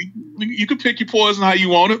say, you can pick your poison how you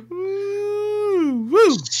want it.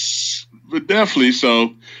 Woo. But definitely,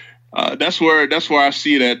 so that's where I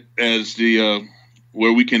see it as the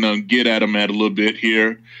where we can get at them at a little bit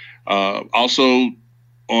here. Also.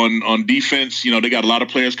 On defense, they got a lot of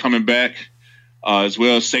players coming back, as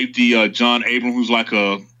well as safety John Abram, who's like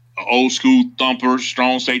a old school thumper,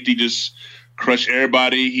 strong safety, just crush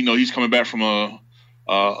everybody. He's coming back from a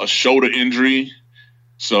shoulder injury.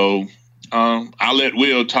 So I'll let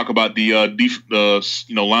Will talk about the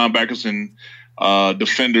linebackers and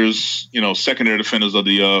defenders, secondary defenders of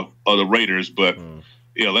the Raiders. But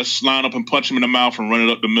yeah, let's line up and punch them in the mouth and run it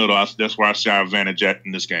up the middle. That's where I see our advantage at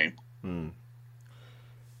in this game.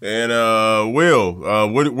 And Will,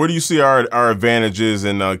 where do you see our advantages,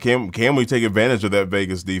 and can we take advantage of that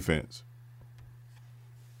Vegas defense?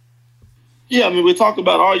 Yeah, we talked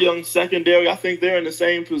about our young secondary. I think they're in the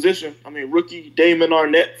same position. Rookie Damon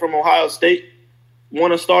Arnett from Ohio State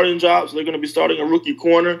won a starting job, so they're going to be starting a rookie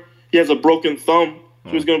corner. He has a broken thumb, so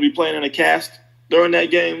he's going to be playing in a cast during that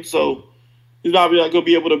game. So he's not going to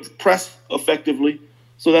be able to press effectively.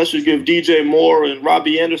 So that should give DJ Moore and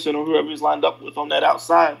Robbie Anderson or whoever he's lined up with on that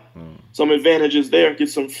outside some advantages there, get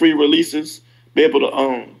some free releases, be able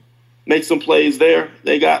to make some plays there.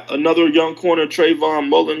 They got another young corner, Trayvon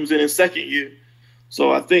Mullen, who's in his second year.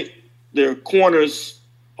 So I think their corners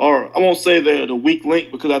are, I won't say they're the weak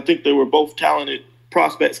link because I think they were both talented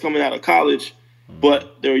prospects coming out of college,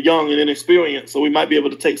 but they're young and inexperienced, so we might be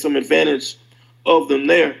able to take some advantage of them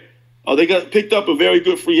there. They picked up a very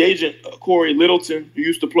good free agent, Corey Littleton, who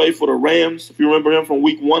used to play for the Rams. If you remember him from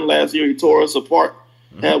week 1 last year, he tore us apart,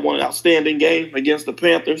 had one outstanding game against the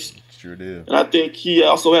Panthers. Sure did. And I think he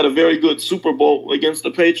also had a very good Super Bowl against the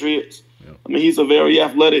Patriots. Yep. He's a very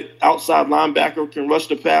athletic outside linebacker, can rush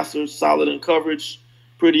the passers, solid in coverage,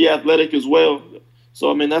 pretty athletic as well.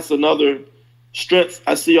 So, that's another strength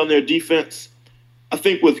I see on their defense. I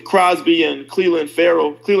think with Crosby and Cleveland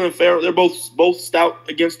Farrell, they're both stout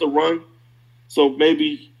against the run. So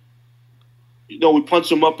maybe, we punch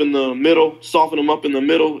them up in the middle, soften them up in the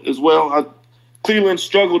middle as well. Cleveland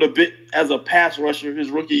struggled a bit as a pass rusher his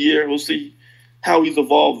rookie year. We'll see how he's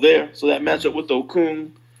evolved there. So that matchup with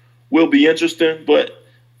Okung will be interesting. But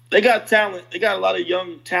they got talent. They got a lot of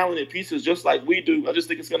young, talented pieces just like we do. I just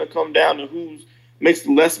think it's going to come down to who makes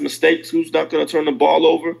less mistakes, who's not going to turn the ball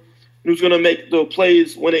over, who's going to make the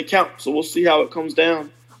plays when it counts. So we'll see how it comes down.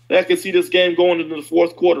 I can see this game going into the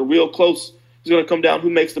fourth quarter real close. It's going to come down who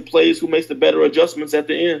makes the plays, who makes the better adjustments at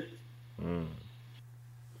the end.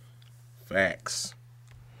 Facts.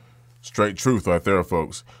 Straight truth right there,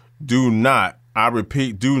 folks. I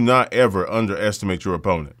repeat, do not ever underestimate your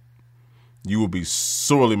opponent. You will be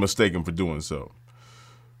sorely mistaken for doing so.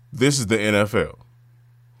 This is the NFL.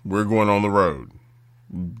 We're going on the road.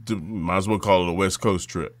 Might as well call it a West Coast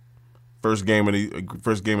trip. First game of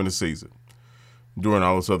the season. During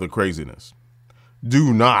all this other craziness.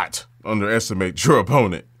 Do not underestimate your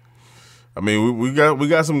opponent. We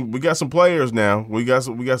got some players now. We got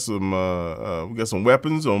some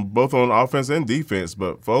weapons on both on offense and defense.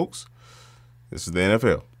 But folks, this is the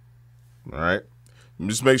NFL. All right,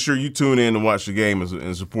 just make sure you tune in and watch the game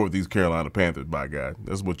and support these Carolina Panthers. By God,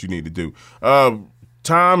 that's what you need to do.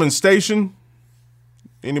 Time and station.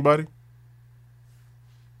 Anybody?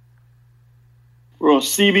 We're on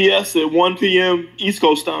CBS at 1 p.m. East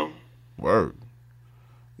Coast time. Word.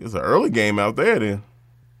 It's an early game out there then.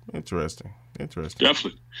 Interesting.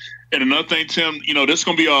 Definitely. And another thing, Tim, this is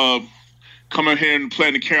going to be coming here and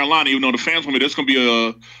playing in Carolina, even though the fans want me, there's going to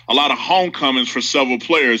be a lot of homecomings for several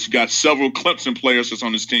players. You got several Clemson players that's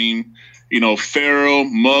on this team. Farrell,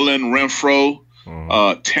 Mullen, Renfro,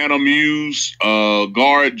 Tanner Muse,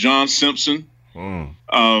 guard John Simpson.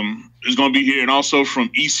 is going to be here, and also from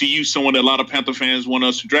ECU, someone that a lot of Panther fans want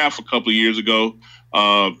us to draft a couple of years ago.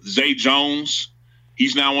 Zay Jones,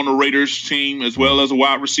 he's now on the Raiders team as well as a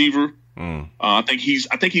wide receiver. I think he's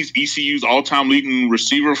ECU's all-time leading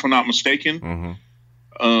receiver, if I'm not mistaken.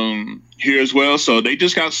 Here as well. So they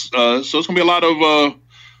just got so it's going to be a lot of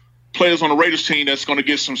players on the Raiders team that's going to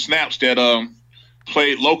get some snaps that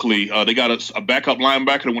played locally. They got a backup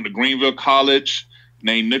linebacker that went to Greenville College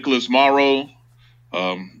named Nicholas Morrow.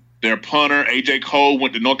 Their punter, A.J. Cole,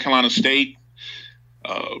 went to North Carolina State.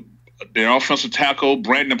 Their offensive tackle,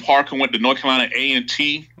 Brandon Parker, went to North Carolina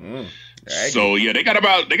A&T. So, yeah, they got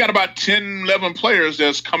about 10, 11 players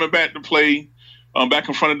that's coming back to play back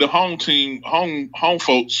in front of the home team, home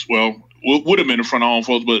folks. Well, would have been in front of home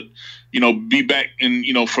folks, but, be back in,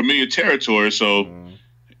 familiar territory. So,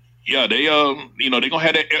 yeah, they, they're going to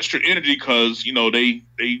have that extra energy because, they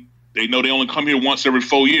know they only come here once every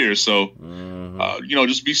 4 years. So,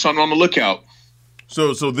 just be something on the lookout.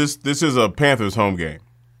 So this is a Panthers home game.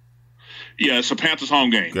 Yeah, it's a Panthers home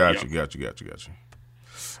game. Gotcha.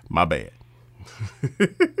 My bad.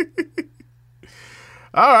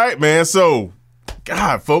 All right, man. So,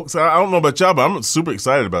 God, folks, I don't know about y'all, but I'm super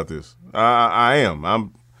excited about this. I am.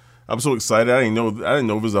 I'm so excited. I didn't know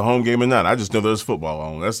if it was a home game or not. I just know there's football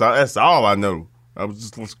on. That's all I know. I was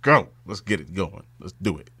just, let's go. Let's get it going. Let's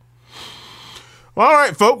do it. Well, all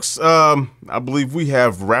right, folks. I believe we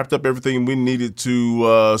have wrapped up everything we needed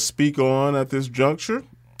to speak on at this juncture.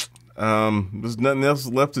 There's nothing else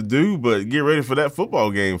left to do but get ready for that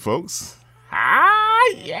football game, folks.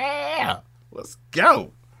 Yeah. Let's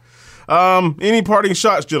go. Any parting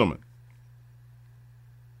shots, gentlemen?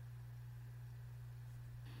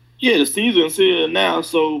 Yeah, the season's here now,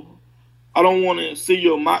 so I don't want to see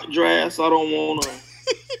your mock drafts. I don't want to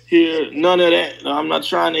hear none of that. I'm not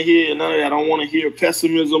trying to hear none of that. I don't want to hear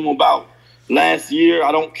pessimism about last year.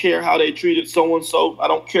 I don't care how they treated so-and-so. I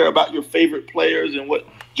don't care about your favorite players and what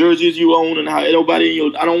jerseys you own and how nobody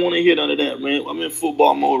in I don't want to hear none of that, man. I'm in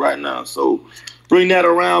football mode right now, so bring that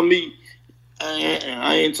around me.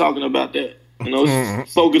 I ain't talking about that.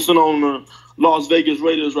 Focusing on the Las Vegas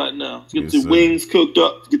Raiders right now. Get your wings cooked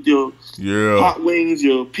up. Get your hot wings,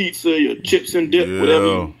 your pizza, your chips and dip,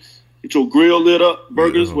 whatever. Get your grill lit up,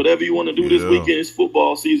 burgers, whatever you want to do this weekend. It's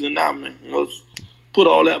football season now, man. Let's put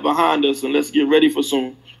all that behind us and let's get ready for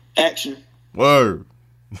some action. Word.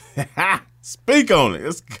 Speak on it.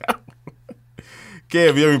 Let's go.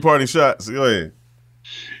 Kev, you have any parting shots? Go ahead.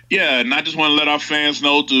 Yeah, and I just want to let our fans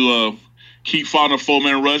know to keep following the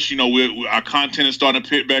 4-Man Rush. Our content is starting to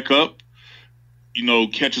pick back up.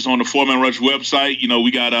 Catch us on the 4-Man Rush website.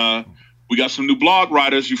 We got some new blog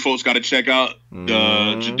writers you folks got to check out.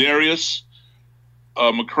 Jadarius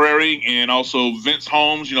McCrary and also Vince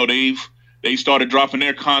Holmes. They started dropping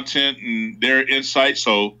their content and their insights.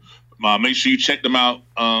 So make sure you check them out.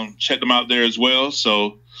 Check them out there as well.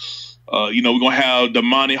 So we're gonna have the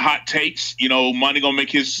Monty hot takes. Monty gonna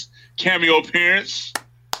make his cameo appearance.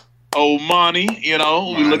 Oh, Monty, we're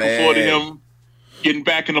looking forward to him getting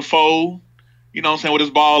back in the fold. You know what I'm saying, with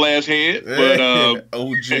his ball ass head. But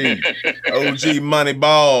OG Money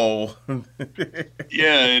Ball.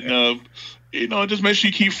 Yeah, and just make sure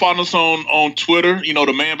you keep following us on Twitter.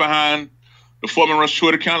 The man behind the 4-Man Rush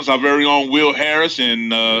Twitter account is our very own Will Harris, and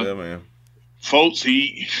man. Folks,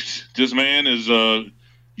 this man is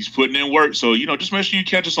he's putting in work. So just make sure you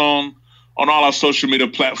catch us on all our social media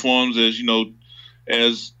platforms that's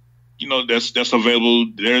available.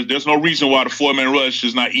 There's no reason why the 4-Man Rush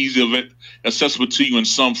is not easily accessible to you in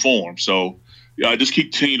some form. So just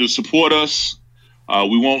continue to support us.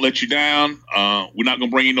 We won't let you down. We're not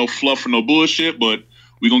gonna bring you no fluff or no bullshit, but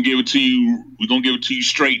we're gonna give it to you. We're gonna give it to you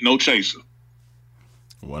straight, no chaser.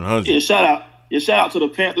 100. Yeah, shout out to the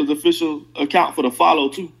Panthers official account for the follow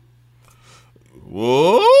too.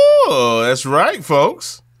 Whoa, that's right,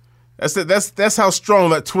 folks. That's how strong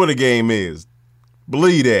that Twitter game is.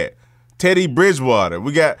 Believe that. Teddy Bridgewater.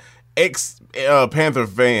 We got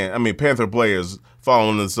Panther players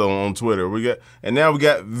following us on Twitter. Now we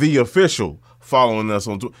got the official following us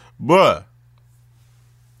on Twitter. But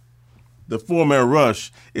the 4-Man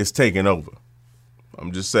Rush is taking over.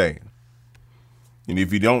 I'm just saying. And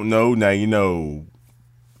if you don't know, now you know.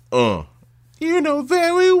 You know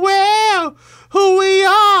very well who we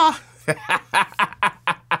are.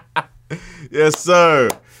 Yes, sir.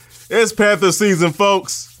 It's Panther season,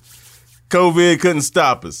 folks. COVID couldn't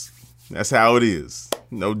stop us. That's how it is.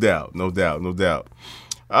 No doubt.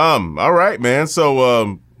 All right, man.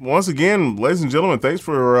 So once again, ladies and gentlemen, thanks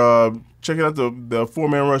for checking out the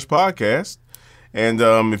 4-Man Rush podcast. And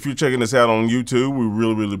if you're checking us out on YouTube, we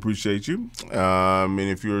really, really appreciate you. And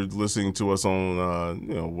if you're listening to us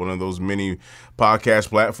on one of those many podcast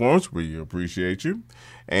platforms, we appreciate you.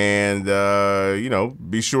 And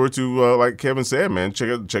be sure to like Kevin said, man, check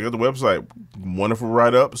out the website. Wonderful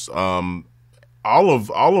write-ups. All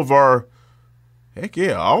of our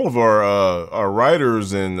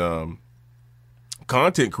writers and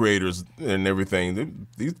content creators and everything.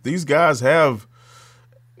 These guys have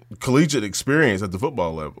collegiate experience at the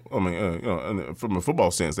football level. I mean, from a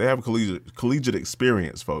football sense, they have collegiate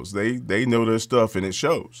experience, folks. They know their stuff, and it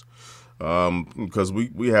shows. Because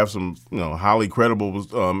we have some highly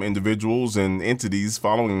credible individuals and entities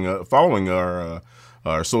following our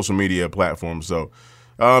social media platforms. So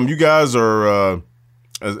you guys are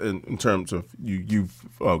in terms of you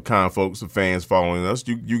kind folks and fans following us.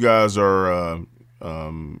 You guys are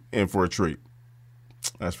in for a treat.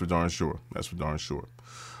 That's for darn sure.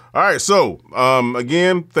 All right, so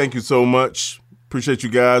again, thank you so much. Appreciate you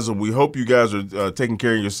guys, and we hope you guys are taking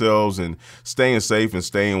care of yourselves and staying safe and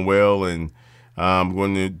staying well. And I'm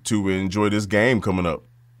going to enjoy this game coming up.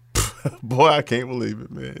 Boy, I can't believe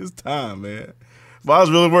it, man. It's time, man. But I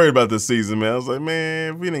was really worried about this season, man. I was like,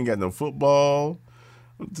 man, we ain't got no football.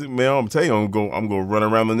 Man, I'm telling you, I'm gonna run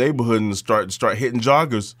around the neighborhood and start hitting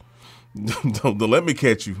joggers. Don't let me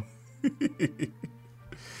catch you.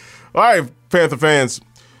 All right, Panther fans.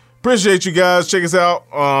 Appreciate you guys. Check us out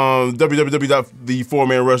on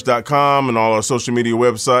www.thefourmanrush.com and all our social media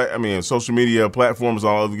social media platforms,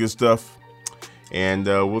 all of the good stuff. And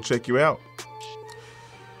we'll check you out.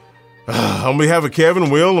 On behalf of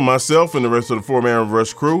Kevin, Will, and myself, and the rest of the Four Man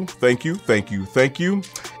Rush crew, thank you. And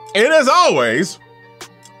as always,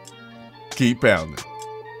 keep pounding.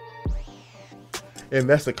 And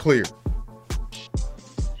that's a clear.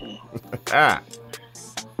 That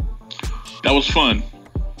was fun.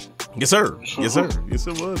 Yes, sir. Yes,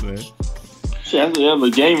 it was, man. Shit, we have a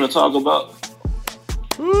game to talk about.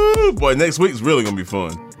 Ooh, boy, next week's really going to be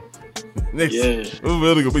fun. We're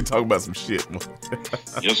really going to be talking about some shit.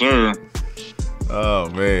 Yes, sir. Oh,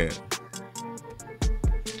 man.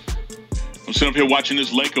 I'm sitting up here watching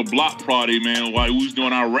this Laker block party, man, while we was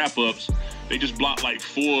doing our wrap-ups. They just blocked like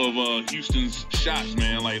 4 of Houston's shots,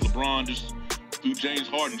 man. Like LeBron just threw James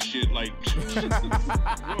Harden shit. Like,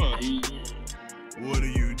 what are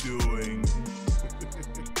you doing?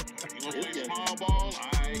 You want to play small ball? All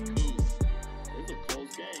right, cool. It's a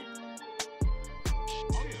close game.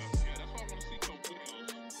 Oh, yeah, that's what I want to see come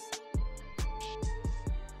playoffs.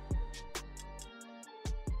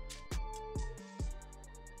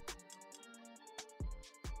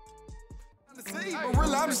 But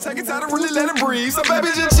really, I'm just taking time to really let it breathe. So baby,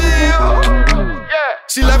 just chill. Yeah.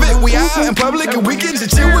 She love it. We out in public and we can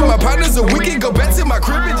just chill with my partners, and we can go back to my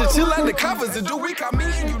crib and just chill under covers and do we call me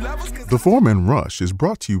and you lovers. The Four-Man Rush is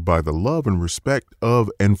brought to you by the love and respect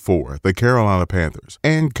of and for the Carolina Panthers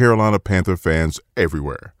and Carolina Panther fans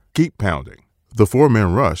everywhere. Keep pounding. The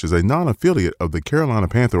Four-Man Rush is a non-affiliate of the Carolina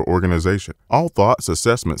Panther organization. All thoughts,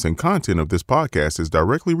 assessments, and content of this podcast is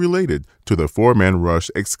directly related to the Four-Man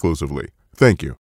Rush exclusively. Thank you.